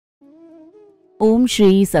Om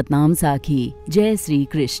Shri Satnam Sakhi, Jai Shri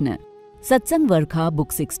Krishna. Satsang Varkha,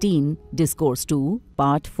 Book 16, Discourse 2,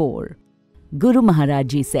 Part 4. Guru Maharaj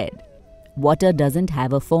Ji said, water doesn't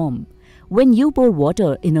have a form. When you pour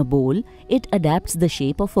water in a bowl, it adapts the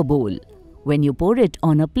shape of a bowl. When you pour it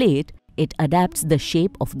on a plate, it adapts the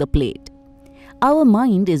shape of the plate. Our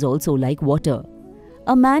mind is also like water.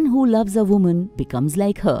 A man who loves a woman becomes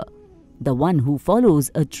like her. The one who follows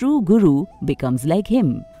a true guru becomes like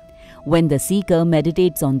him. When the seeker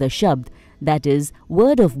meditates on the Shabd, that is,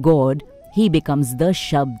 word of God, he becomes the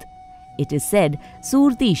Shabd. It is said,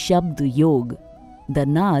 Surti Shabd Yog. The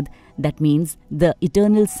Nad, that means the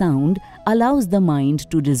eternal sound, allows the mind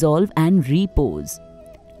to dissolve and repose.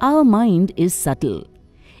 Our mind is subtle.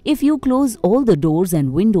 If you close all the doors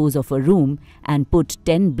and windows of a room and put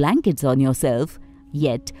 10 blankets on yourself,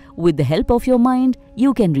 yet, with the help of your mind,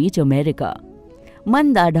 you can reach America.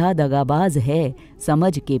 Man दाढ़ा दगाबाज है,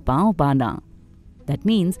 समझ के पाँव पाना. That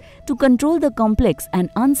means, to control the complex and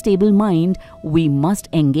unstable mind, we must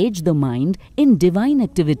engage the mind in divine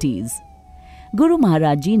activities. Guru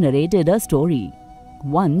Maharaj Ji narrated a story.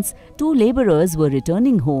 Once, 2 labourers were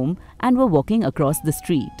returning home and were walking across the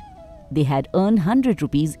street. They had earned 100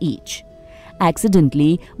 rupees each.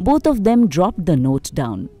 Accidentally, both of them dropped the note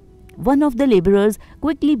down. One of the labourers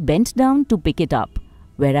quickly bent down to pick it up,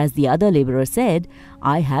 whereas the other labourer said,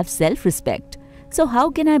 I have self-respect, so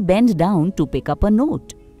how can I bend down to pick up a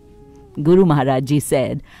note? Guru Maharaj Ji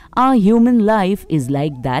said, our human life is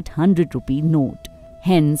like that 100 rupee note.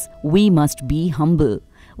 Hence, we must be humble.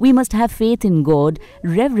 We must have faith in God,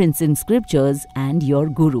 reverence in scriptures and your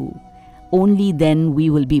Guru. Only then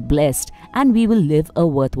we will be blessed and we will live a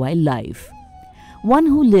worthwhile life. One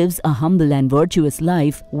who lives a humble and virtuous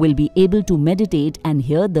life will be able to meditate and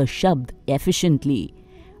hear the Shabd efficiently,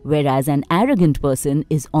 whereas an arrogant person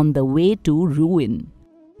is on the way to ruin.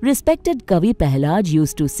 Respected Kavi Pahlaj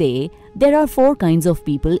used to say, there are 4 kinds of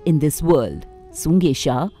people in this world: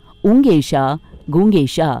 Sungesha, Ungesha,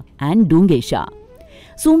 Gungesha and Dungesha.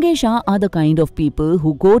 Sungesha are the kind of people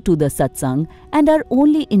who go to the Satsang and are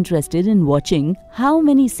only interested in watching how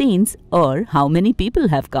many saints or how many people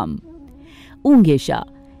have come. Ungesha,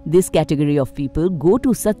 this category of people go to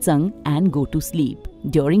Satsang and go to sleep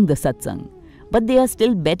during the Satsang, but they are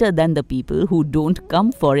still better than the people who don't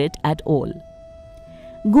come for it at all.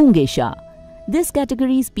 Gungesha, this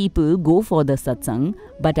category's people go for the Satsang,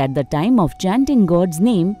 but at the time of chanting God's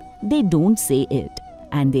name, they don't say it,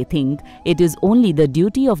 and they think it is only the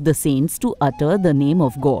duty of the saints to utter the name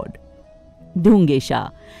of God.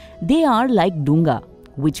 Dungesha, they are like Dunga,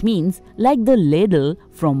 which means like the ladle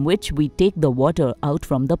from which we take the water out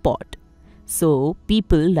from the pot. So,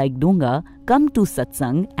 people like Dunga come to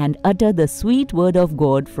Satsang and utter the sweet word of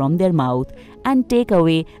God from their mouth and take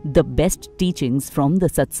away the best teachings from the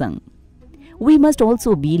Satsang. We must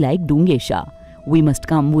also be like Dungesha. We must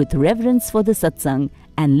come with reverence for the Satsang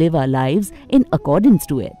and live our lives in accordance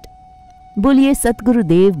to it. Boliye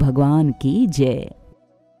Satgurudev Bhagwan ki Jai.